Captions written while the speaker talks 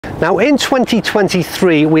Now in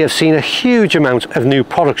 2023 we have seen a huge amount of new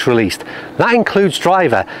products released. That includes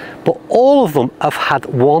Driver, but all of them have had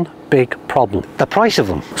one big problem: the price of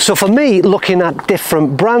them. So for me, looking at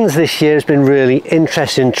different brands this year has been really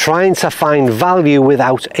interesting, trying to find value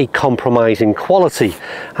without a compromise in quality.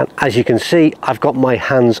 And as you can see, I've got my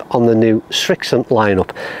hands on the new Srixon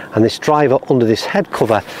lineup, and this Driver under this head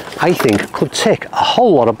cover I think could tick a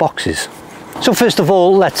whole lot of boxes. So first of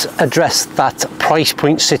all, let's address that price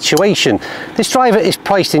point situation. This Driver is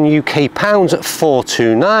priced in UK pounds at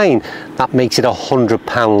 429. That makes it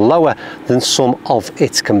 £100 lower than some of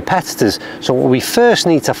its competitors. So what we first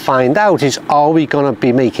need to find out is, are we going to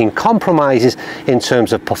be making compromises in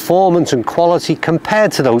terms of performance and quality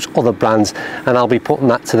compared to those other brands? And I'll be putting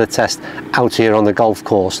that to the test out here on the golf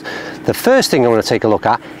course. The first thing I want to take a look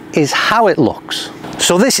at is how it looks.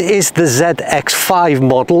 So this is the ZX5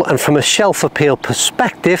 model, and from a shelf appeal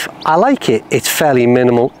perspective, I like it. It's fairly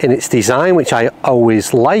minimal in its design, which I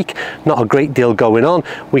always like. Not a great deal going on.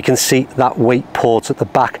 We can see that weight port at the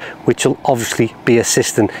back, which will obviously be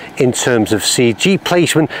assisting in terms of CG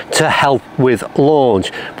placement to help with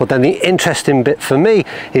launch. But then the interesting bit for me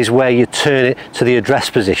is where you turn it to the address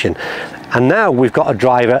position. And now we've got a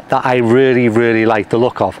Driver that I really like the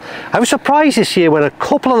look of. I was surprised this year when a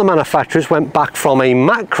couple of the manufacturers went back from a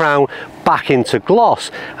matte crown back into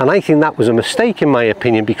gloss, and I think that was a mistake in my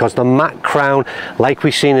opinion, because the matte crown, like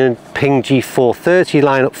we've seen in Ping G430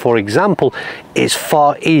 lineup for example, is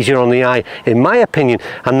far easier on the eye in my opinion,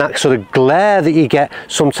 and that sort of glare that you get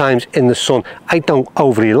sometimes in the sun I don't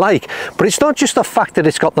overly like. But it's not just the fact that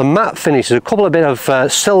it's got the matte finish, there's a couple of bit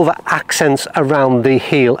of silver accents around the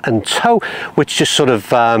heel and toe, which just sort of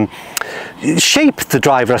shape the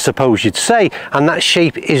Driver, I suppose you'd say, and that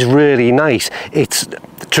shape is really nice. It's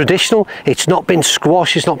traditional, it's not been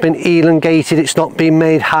squashed, it's not been elongated, it's not been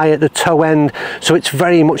made high at the toe end, so it's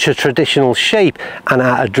very much a traditional shape, and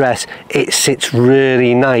at address it sits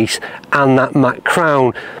really nice. And that matte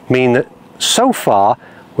crown mean that so far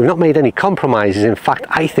we've not made any compromises. In fact,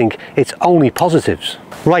 I think it's only positives.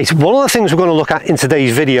 Right, one of the things we're going to look at in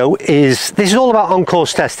today's video is, this is all about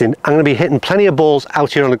on-course testing. I'm going to be hitting plenty of balls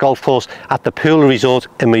out here on the golf course at the Pool Resort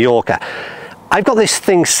in Mallorca. I've got this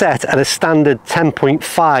thing set at a standard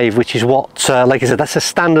 10.5, which is what, like I said, that's a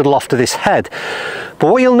standard loft of this head. But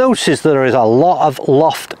what you'll notice is that there is a lot of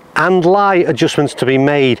loft and lie adjustments to be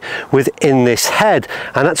made within this head,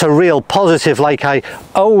 and that's a real positive. Like I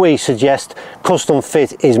always suggest, custom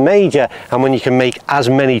fit is major, and when you can make as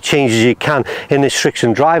many changes as you can in this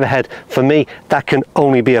Srixon Driver head, for me that can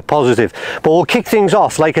only be a positive. But we'll kick things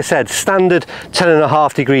off, like I said, standard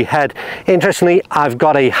 10.5 degree head. Interestingly, I've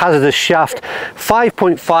got a hazardous shaft,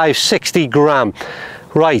 5.5, 60 gram.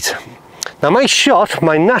 Right, now my shot,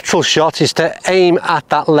 my natural shot, is to aim at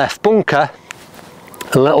that left bunker,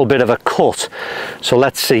 a little bit of a cut. So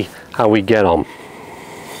let's see how we get on.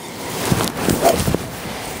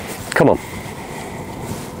 Come on.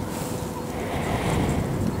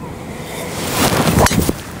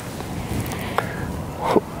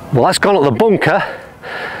 Well, that's gone at the bunker,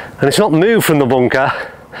 and it's not moved from the bunker.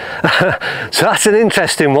 So that's an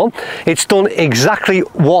interesting one. It's done exactly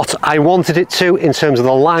what I wanted it to in terms of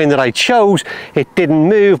the line that I chose. It didn't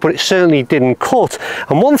move, but it certainly didn't cut.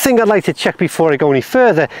 And one thing I'd like to check before I go any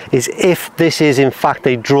further is if this is in fact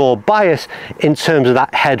a draw bias in terms of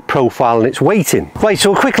that head profile and its weighting. Right,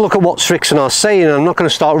 so a quick look at what Srixon are saying. I'm not going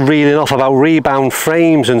to start reeling off about rebound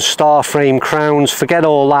frames and star frame crowns. Forget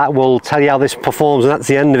all that. We'll tell you how this performs and that's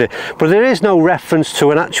the end of it. But there is no reference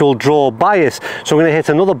to an actual draw bias. So I'm going to hit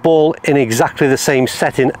another ball in exactly the same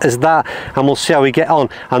setting as that, and we'll see how we get on,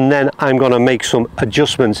 and then I'm going to make some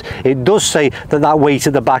adjustments. It does say that that weight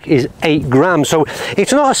at the back is 8 grams, so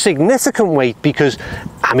it's not a significant weight, because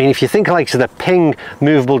I mean, if you think like the Ping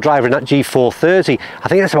movable driver in that G430, I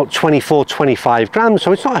think that's about 24-25 grams,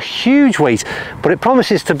 so it's not a huge weight, but it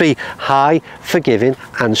promises to be high, forgiving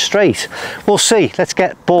and straight. We'll see. Let's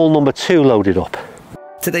get ball number 2 loaded up.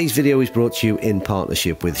 Today's video is brought to you in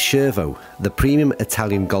partnership with Schervo, the premium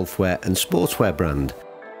Italian golfwear and sportswear brand.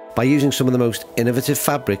 By using some of the most innovative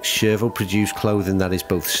fabrics, Schervo produce clothing that is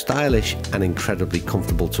both stylish and incredibly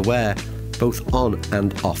comfortable to wear, both on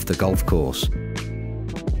and off the golf course.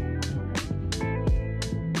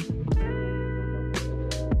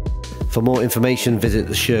 For more information, visit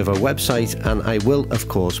the Schervo website, and I will of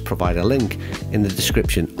course provide a link in the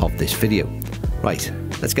description of this video. Right,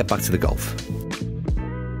 let's get back to the golf.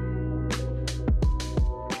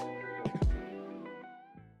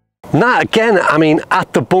 Now again, I mean,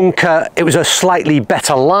 at the bunker it was a slightly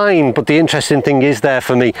better line, but the interesting thing is there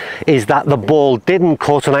for me is that the ball didn't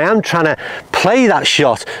cut, and I am trying to play that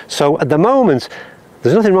shot. So at the moment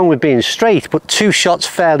there's nothing wrong with being straight, but 2 shots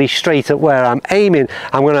fairly straight at where I'm aiming.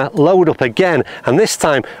 I'm going to load up again, and this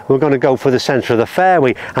time we're going to go for the centre of the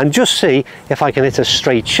fairway and just see if I can hit a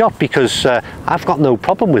straight shot, because I've got no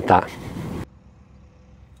problem with that.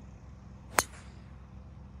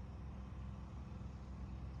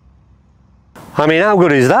 I mean, how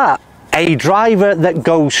good is that? A driver that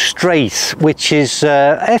goes straight, which is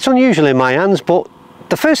it's unusual in my hands, but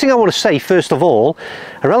the first thing I want to say, first of all,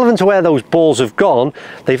 irrelevant to where those balls have gone,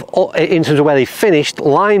 they've, in terms of where they finished,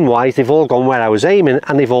 line-wise, they've all gone where I was aiming,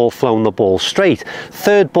 and they've all flown the ball straight.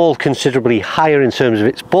 Third ball considerably higher in terms of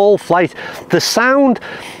its ball flight. The sound,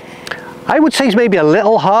 I would say, is maybe a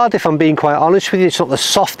little hard, if I'm being quite honest with you. It's not the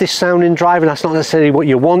softest sounding driver, and that's not necessarily what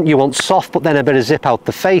you want. You want soft, but then a bit of zip out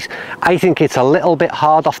the face. I think it's a little bit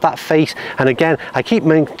hard off that face, and again, I keep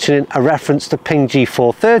mentioning a reference to Ping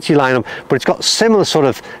G430 lineup, but it's got similar sort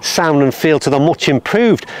of sound and feel to the much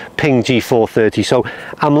improved Ping G430, so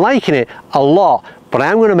I'm liking it a lot. But I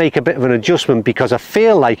am going to make a bit of an adjustment, because I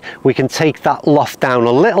feel like we can take that loft down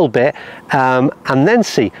a little bit and then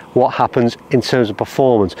see what happens in terms of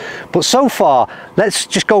performance. But so far, let's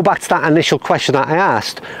just go back to that initial question that I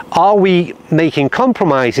asked. Are we making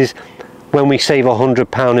compromises when we save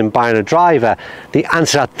 £100 in buying a driver? The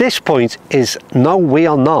answer at this point is no, we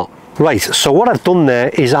are not. Right, so what I've done there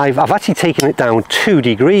is I've actually taken it down 2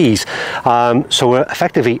 degrees. So we're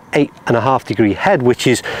effectively 8.5 degree head, which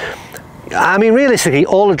is, I mean, realistically,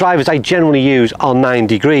 all the drivers I generally use are 9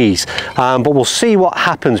 degrees, but we'll see what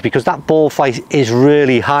happens, because that ball flight is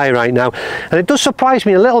really high right now, and it does surprise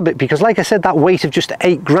me a little bit, because like I said, that weight of just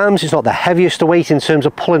 8 grams is not the heaviest weight in terms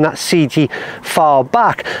of pulling that CG far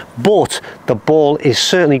back, but the ball is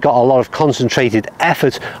certainly got a lot of concentrated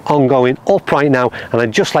effort on going up right now, and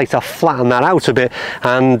I'd just like to flatten that out a bit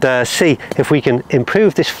and see if we can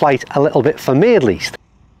improve this flight a little bit, for me at least.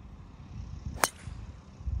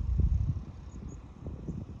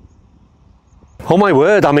 Oh my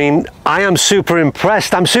word, I mean, I am super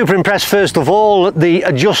impressed. I'm super impressed, first of all, that the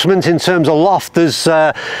adjustment in terms of loft has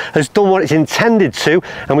done what it's intended to,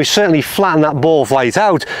 and we certainly flattened that ball flight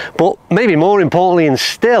out. But maybe more importantly, and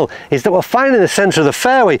still, is that we're finding the centre of the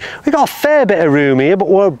fairway. We've got a fair bit of room here, but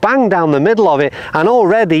we're bang down the middle of it, and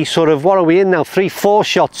already sort of, what are we in now, 3-4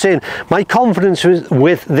 shots in, my confidence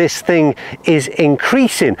with this thing is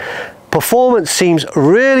increasing. Performance seems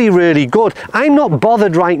really, really good. I'm not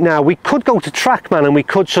bothered right now. We could go to TrackMan and we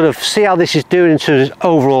could sort of see how this is doing in terms of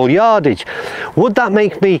overall yardage. Would that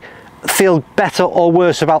make me feel better or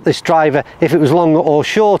worse about this driver if it was longer or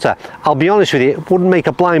shorter? I'll be honest with you, it wouldn't make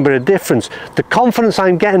a blind bit of difference. The confidence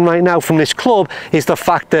I'm getting right now from this club is the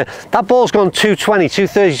fact that that ball's gone 220,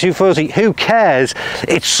 230, 240, who cares?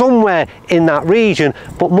 It's somewhere in that region,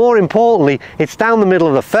 but more importantly, it's down the middle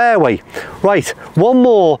of the fairway. Right, one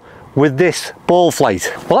more with this ball flight.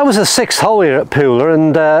 Well, that was the 6th hole here at Pooler,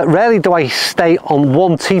 and rarely do I stay on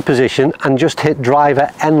one tee position and just hit driver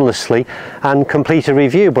endlessly and complete a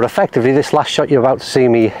review, but effectively this last shot you're about to see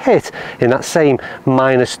me hit in that same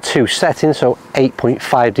 -2 setting, so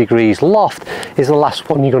 8.5 degrees loft, is the last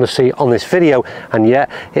one you're going to see on this video, and yet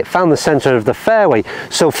it found the centre of the fairway.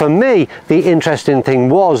 So for me, the interesting thing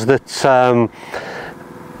was that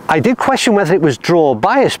I did question whether it was draw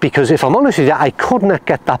bias, because if I'm honest with you, I could not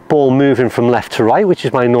get that ball moving from left to right, which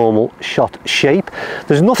is my normal shot shape.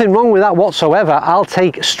 There's nothing wrong with that whatsoever. I'll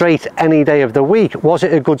take straight any day of the week. Was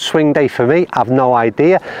it a good swing day for me? I've no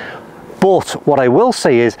idea. But what I will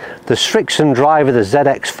say is the Srixon driver, the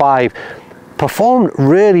ZX5, performed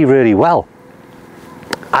really, really well.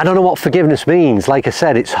 I don't know what forgiveness means. Like I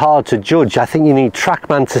said, it's hard to judge. I think you need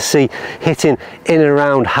TrackMan to see hitting in and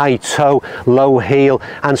around high toe, low heel,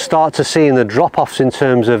 and start to see in the drop-offs in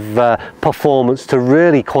terms of performance to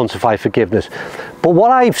really quantify forgiveness. But what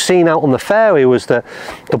I've seen out on the fairway was that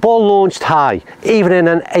the ball launched high. Even in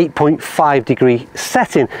an 8.5 degree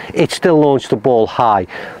setting, it still launched the ball high.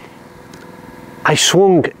 I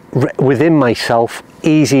swung within myself,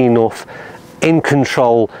 easy enough, in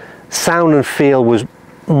control. Sound and feel was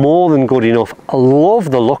more than good enough. I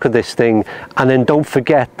love the look of this thing, and then don't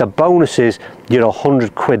forget the bonuses. You're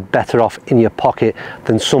 100 quid better off in your pocket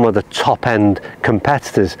than some of the top end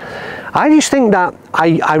competitors. I just think that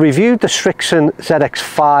I reviewed the Srixon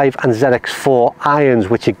ZX5 and ZX4 irons,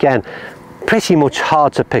 which again, pretty much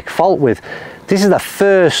hard to pick fault with. This is the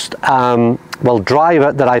first well,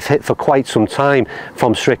 driver that I've hit for quite some time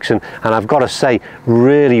from Srixon, and I've got to say,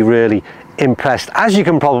 really, really impressed. As you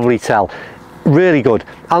can probably tell, really good.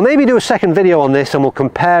 I'll maybe do a second video on this and we'll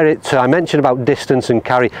compare it to, I mentioned about distance and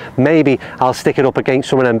carry, maybe I'll stick it up against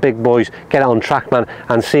some of them big boys, get it on TrackMan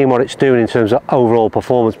and seeing what it's doing in terms of overall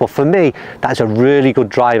performance. But for me, that's a really good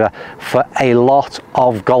driver for a lot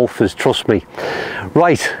of golfers, trust me.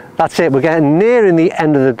 Right, that's it. We're getting nearing the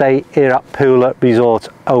end of the day here at Pula Resort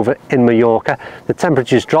over in Mallorca. The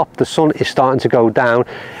temperature's dropped, the sun is starting to go down.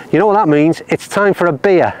 You know what that means? It's time for a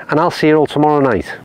beer, and I'll see you all tomorrow night.